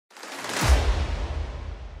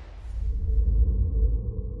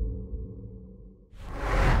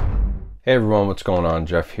Hey everyone, what's going on?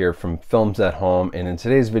 Jeff here from Films at Home, and in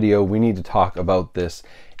today's video we need to talk about this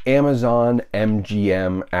Amazon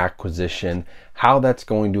MGM acquisition, how that's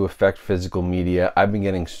going to affect physical media. I've been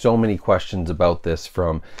getting so many questions about this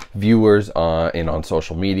from viewers and on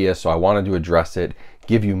social media, so I wanted to address it,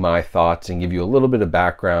 give you my thoughts, and give you a little bit of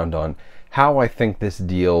background on how I think this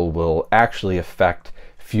deal will actually affect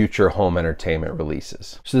future home entertainment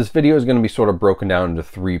releases. So this video is going to be sort of broken down into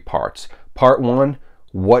three parts. Part one,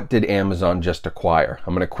 what did Amazon just acquire?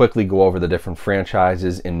 I'm going to quickly go over the different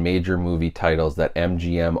franchises and major movie titles that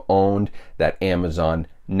MGM owned that Amazon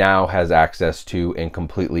now has access to and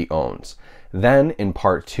completely owns. Then in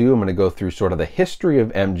part two, I'm going to go through sort of the history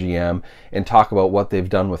of MGM and talk about what they've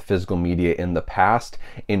done with physical media in the past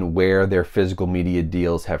and where their physical media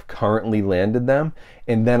deals have currently landed them.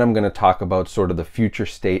 And then I'm going to talk about sort of the future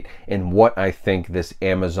state and what I think this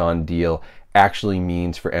Amazon deal actually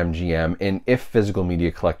means for MGM and if physical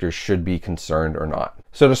media collectors should be concerned or not.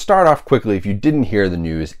 So to start off quickly, if you didn't hear the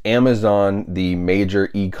news, Amazon, the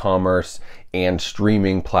major e-commerce and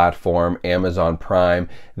streaming platform, Amazon Prime,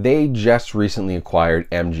 they just recently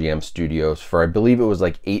acquired MGM Studios for, I believe it was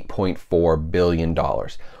like $8.4 billion.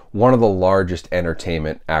 One of the largest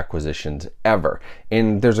entertainment acquisitions ever.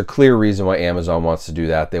 And there's a clear reason why Amazon wants to do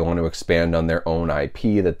that. They want to expand on their own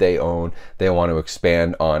IP that they own. They want to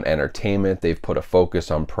expand on entertainment. They've put a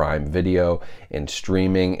focus on Prime Video and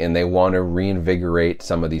streaming, and they want to reinvigorate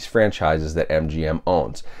some of these franchises that MGM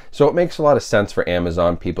owns. So it makes a lot of sense for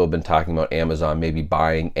Amazon. People have been talking about Amazon maybe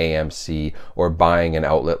buying AMC or buying an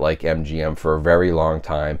outlet like MGM for a very long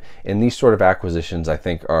time. And these sort of acquisitions, I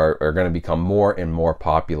think, are going to become more and more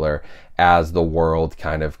popular as the world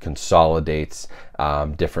kind of consolidates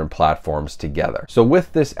different platforms together. So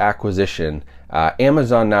with this acquisition,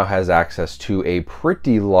 Amazon now has access to a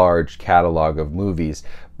pretty large catalog of movies,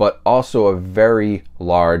 but also a very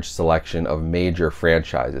large selection of major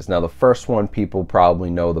franchises. Now, the first one people probably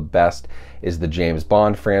know the best is the James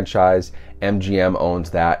Bond franchise. MGM owns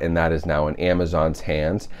that, and that is now in Amazon's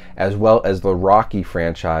hands, as well as the Rocky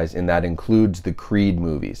franchise, and that includes the Creed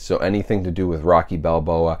movies. So anything to do with Rocky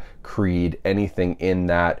Balboa, Creed, anything in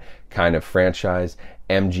that kind of franchise,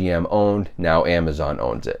 MGM owned, now Amazon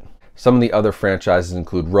owns it. Some of the other franchises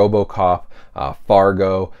include RoboCop,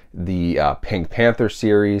 Fargo, the Pink Panther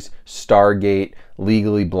series, Stargate,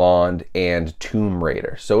 Legally Blonde, and Tomb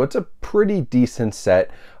Raider. So it's a pretty decent set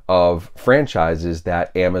of franchises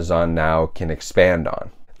that Amazon now can expand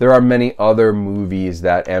on. There are many other movies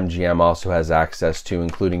that MGM also has access to,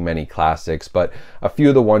 including many classics, but a few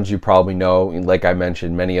of the ones you probably know, like I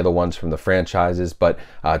mentioned, many of the ones from the franchises, but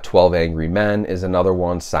 12 Angry Men is another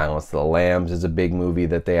one, Silence of the Lambs is a big movie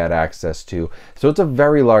that they had access to. So it's a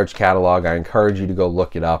very large catalog. I encourage you to go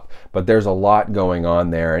look it up, but there's a lot going on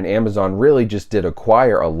there, and Amazon really just did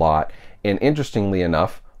acquire a lot, and interestingly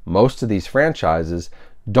enough, most of these franchises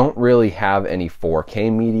don't really have any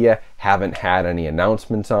 4K media, haven't had any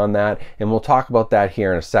announcements on that, and we'll talk about that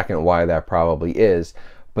here in a second, why that probably is.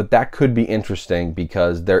 But that could be interesting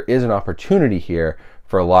because there is an opportunity here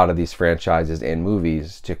for a lot of these franchises and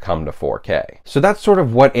movies to come to 4K. So that's sort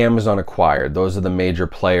of what Amazon acquired. Those are the major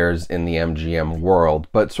players in the MGM world,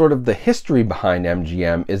 but sort of the history behind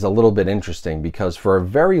MGM is a little bit interesting because for a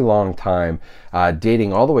very long time,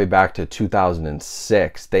 dating all the way back to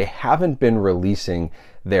 2006, they haven't been releasing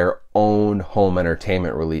their own home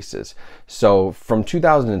entertainment releases. So from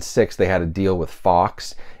 2006, they had a deal with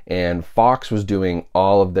Fox, and Fox was doing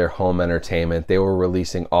all of their home entertainment. They were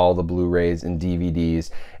releasing all the Blu-rays and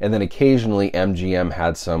DVDs, and then occasionally MGM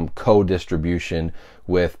had some co-distribution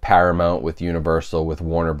with Paramount, with Universal, with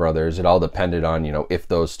Warner Brothers. It all depended on, if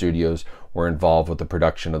those studios were involved with the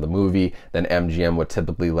production of the movie, then MGM would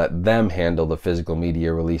typically let them handle the physical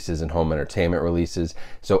media releases and home entertainment releases.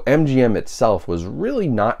 So MGM itself was really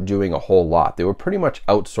not doing a whole lot. They were pretty much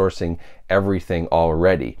outsourcing everything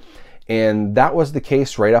already. And that was the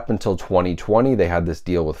case right up until 2020. They had this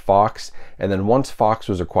deal with Fox, and then once Fox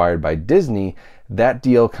was acquired by Disney, that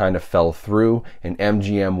deal kind of fell through, and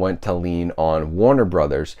MGM went to lean on Warner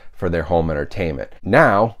Brothers for their home entertainment.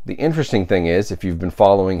 Now, the interesting thing is, if you've been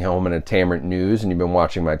following home entertainment news and you've been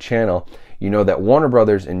watching my channel, you know that Warner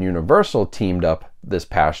Brothers and Universal teamed up this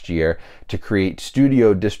past year to create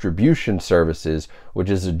Studio Distribution Services, which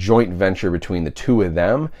is a joint venture between the two of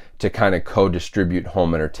them to kind of co-distribute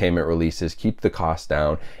home entertainment releases, keep the cost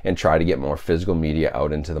down, and try to get more physical media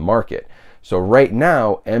out into the market. So right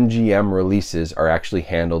now, MGM releases are actually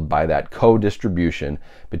handled by that co-distribution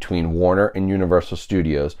between Warner and Universal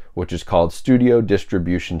Studios, which is called Studio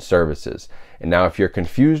Distribution Services. And now if you're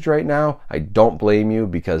confused right now, I don't blame you,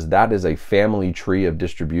 because that is a family tree of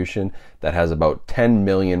distribution that has about 10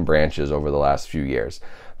 million branches over the last few years.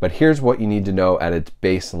 But here's what you need to know at its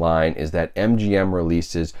baseline is that MGM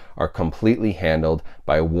releases are completely handled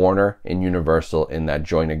by Warner and Universal in that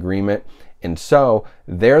joint agreement. And so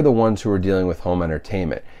they're the ones who are dealing with home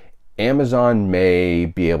entertainment. Amazon may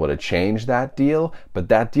be able to change that deal, but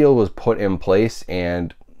that deal was put in place,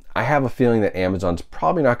 and I have a feeling that Amazon's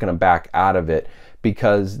probably not going to back out of it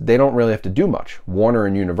because they don't really have to do much. Warner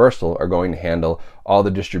and Universal are going to handle all the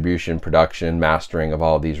distribution, production, mastering of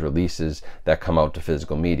all of these releases that come out to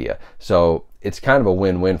physical media. So it's kind of a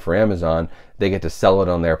win-win for Amazon. They get to sell it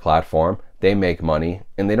on their platform, they make money,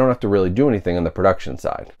 and they don't have to really do anything on the production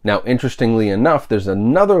side. Now, interestingly enough, there's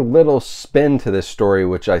another little spin to this story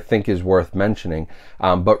which I think is worth mentioning.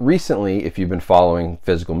 But recently, if you've been following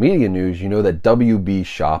physical media news, you know that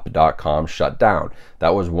WBshop.com shut down.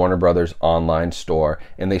 That was Warner Brothers' online store,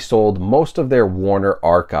 and they sold most of their Warner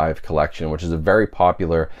Archive collection, which is a very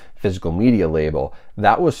popular physical media label.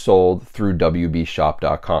 That was sold through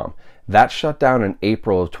WBshop.com. That shut down in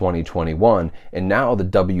April of 2021, and now the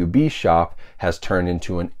WB shop has turned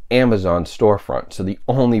into an Amazon storefront. So the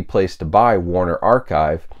only place to buy Warner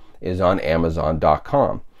Archive is on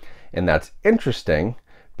Amazon.com. And that's interesting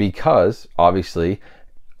because obviously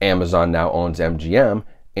Amazon now owns MGM,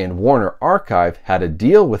 and Warner Archive had a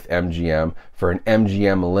deal with MGM for an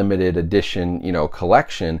MGM limited edition,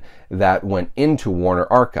 collection that went into Warner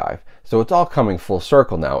Archive. So it's all coming full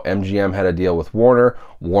circle now. MGM had a deal with Warner.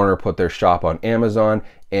 Warner put their shop on Amazon.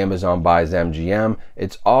 Amazon buys MGM.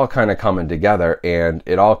 It's all kind of coming together, and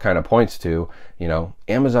it all kind of points to,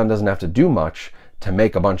 Amazon doesn't have to do much to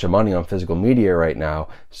make a bunch of money on physical media right now,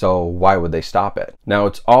 so why would they stop it? Now,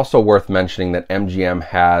 it's also worth mentioning that MGM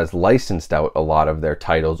has licensed out a lot of their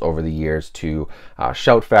titles over the years to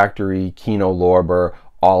Shout Factory, Kino Lorber,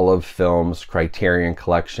 Olive Films, Criterion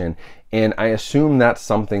Collection, and I assume that's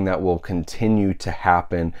something that will continue to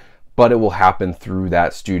happen, but it will happen through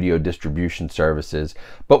that studio distribution services.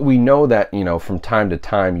 But we know that, from time to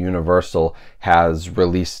time, Universal has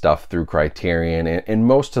released stuff through Criterion, and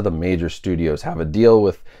most of the major studios have a deal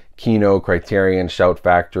with Kino, Criterion, Shout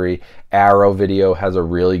Factory. Arrow Video has a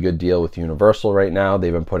really good deal with Universal right now.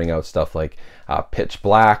 They've been putting out stuff like Pitch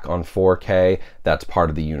Black on 4K. That's part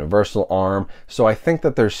of the Universal arm. So I think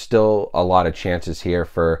that there's still a lot of chances here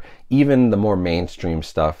for even the more mainstream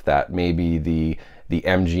stuff that maybe the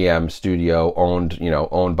MGM studio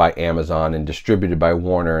owned by Amazon and distributed by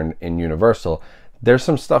Warner and Universal. There's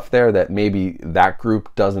some stuff there that maybe that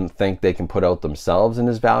group doesn't think they can put out themselves and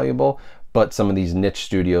is valuable, but some of these niche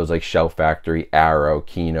studios like Shout Factory, Arrow,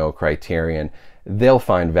 Kino, Criterion, they'll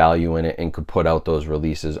find value in it and could put out those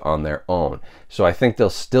releases on their own. So I think they'll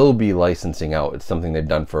still be licensing out. It's something they've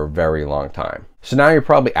done for a very long time. So now you're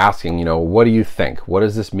probably asking, what do you think? What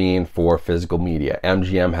does this mean for physical media?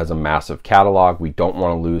 MGM has a massive catalog. We don't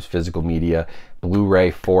want to lose physical media,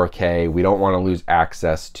 Blu-ray, 4K. We don't want to lose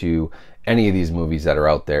access to any of these movies that are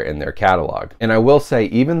out there in their catalog. And I will say,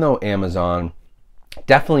 even though Amazon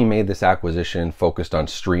definitely made this acquisition focused on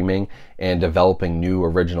streaming and developing new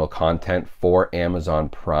original content for Amazon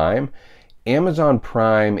Prime, Amazon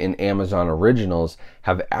Prime and Amazon Originals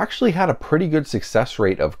have actually had a pretty good success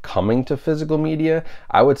rate of coming to physical media.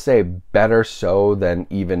 I would say better so than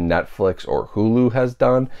even Netflix or Hulu has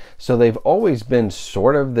done. So they've always been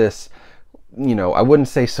sort of this, I wouldn't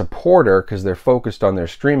say supporter because they're focused on their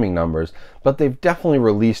streaming numbers, but they've definitely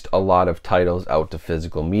released a lot of titles out to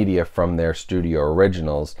physical media from their studio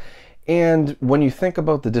originals. And when you think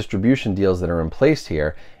about the distribution deals that are in place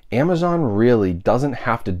here, Amazon really doesn't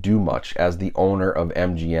have to do much as the owner of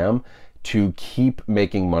MGM to keep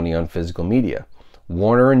making money on physical media.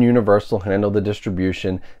 Warner and Universal handle the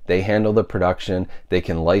distribution, they handle the production, they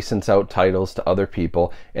can license out titles to other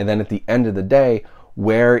people, and then at the end of the day,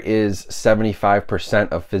 where is 75%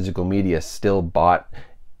 of physical media still bought?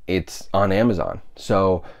 It's on Amazon.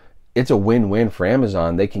 So it's a win-win for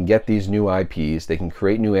Amazon. They can get these new IPs, they can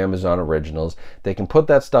create new Amazon originals, they can put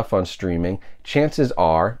that stuff on streaming. Chances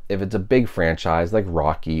are, if it's a big franchise like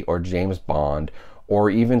Rocky or James Bond, or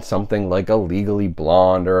even something like a Legally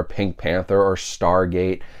Blonde or a Pink Panther or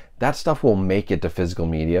Stargate, that stuff will make it to physical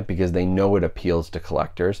media because they know it appeals to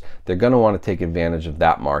collectors. They're going to want to take advantage of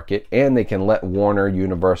that market, and they can let Warner,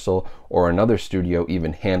 Universal, or another studio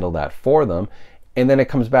even handle that for them. And then it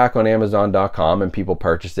comes back on Amazon.com and people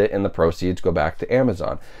purchase it and the proceeds go back to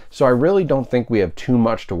Amazon. So I really don't think we have too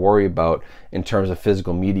much to worry about in terms of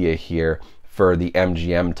physical media here for the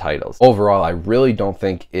MGM titles. Overall, I really don't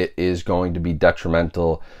think it is going to be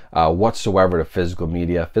detrimental whatsoever to physical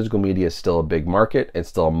media. Physical media is still a big market. It's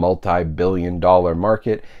still a multi-billion-dollar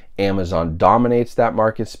market. Amazon dominates that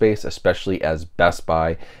market space, especially as Best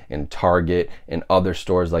Buy and Target and other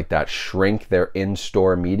stores like that shrink their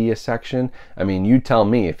in-store media section. I mean, you tell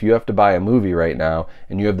me, if you have to buy a movie right now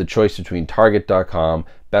and you have the choice between Target.com,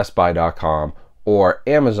 BestBuy.com, or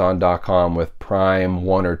Amazon.com with Prime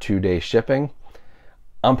 1 or 2 day shipping,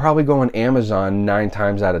 I'm probably going Amazon 9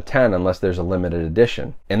 times out of 10 unless there's a limited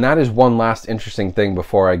edition. And that is one last interesting thing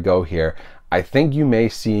before I go here. I think you may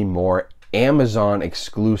see more Amazon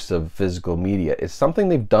exclusive physical media. It's something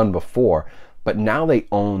they've done before, but now they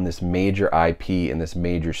own this major IP in this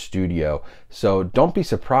major studio. So don't be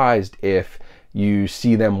surprised if you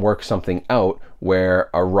see them work something out where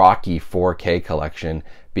a Rocky 4K collection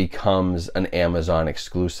becomes an Amazon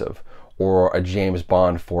exclusive, or a James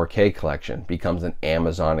Bond 4K collection becomes an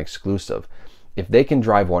Amazon exclusive. If they can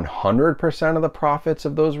drive 100% of the profits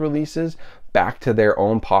of those releases back to their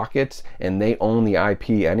own pockets and they own the IP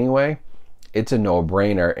anyway, it's a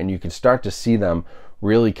no-brainer, and you can start to see them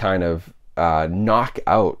really kind of knock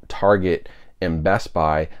out Target and Best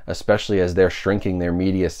Buy, especially as they're shrinking their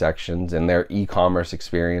media sections and their e-commerce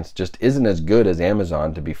experience just isn't as good as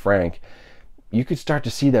Amazon, to be frank. You could start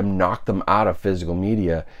to see them knock them out of physical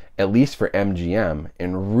media, at least for MGM,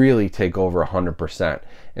 and really take over 100%.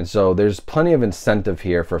 And so there's plenty of incentive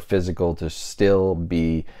here for physical to still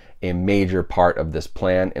be a major part of this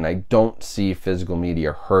plan, and I don't see physical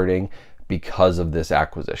media hurting because of this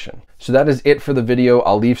acquisition. So that is it for the video.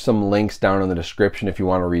 I'll leave some links down in the description if you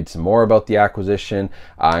want to read some more about the acquisition,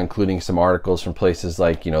 including some articles from places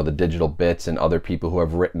like, the Digital Bits and other people who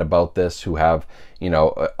have written about this, who have,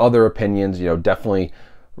 other opinions. Definitely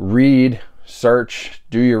read, search,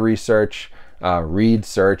 do your research, read,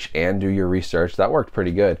 search, and do your research. That worked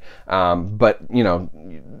pretty good. But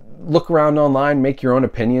look around online, make your own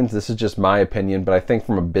opinions. This is just my opinion, but I think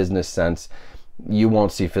from a business sense, you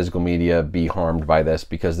won't see physical media be harmed by this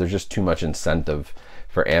because there's just too much incentive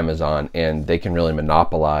for Amazon, and they can really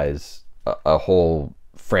monopolize a whole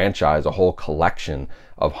franchise, a whole collection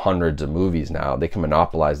of hundreds of movies now. They can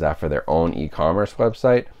monopolize that for their own e-commerce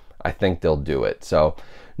website. I think they'll do it. So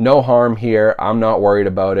no harm here. I'm not worried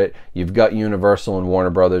about it. You've got Universal and Warner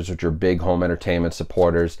Brothers, which are big home entertainment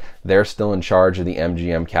supporters. They're still in charge of the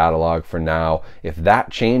MGM catalog for now. If that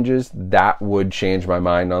changes, that would change my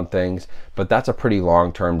mind on things, but that's a pretty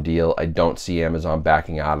long-term deal. I don't see Amazon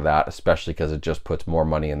backing out of that, especially because it just puts more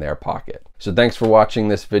money in their pocket. So thanks for watching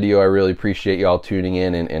this video. I really appreciate you all tuning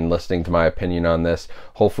in and listening to my opinion on this.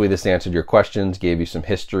 Hopefully this answered your questions, gave you some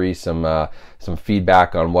history, some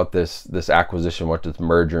feedback on what this acquisition, what this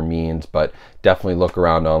merger means, but definitely look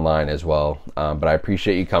around online as well. But I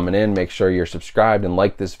appreciate you coming in. Make sure you're subscribed and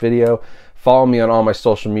like this video. Follow me on all my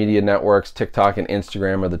social media networks. TikTok and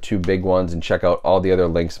Instagram are the two big ones, and check out all the other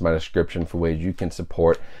links in my description for ways you can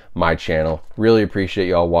support my channel. Really appreciate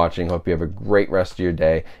you all watching. Hope you have a great rest of your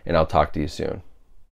day, and I'll talk to you soon.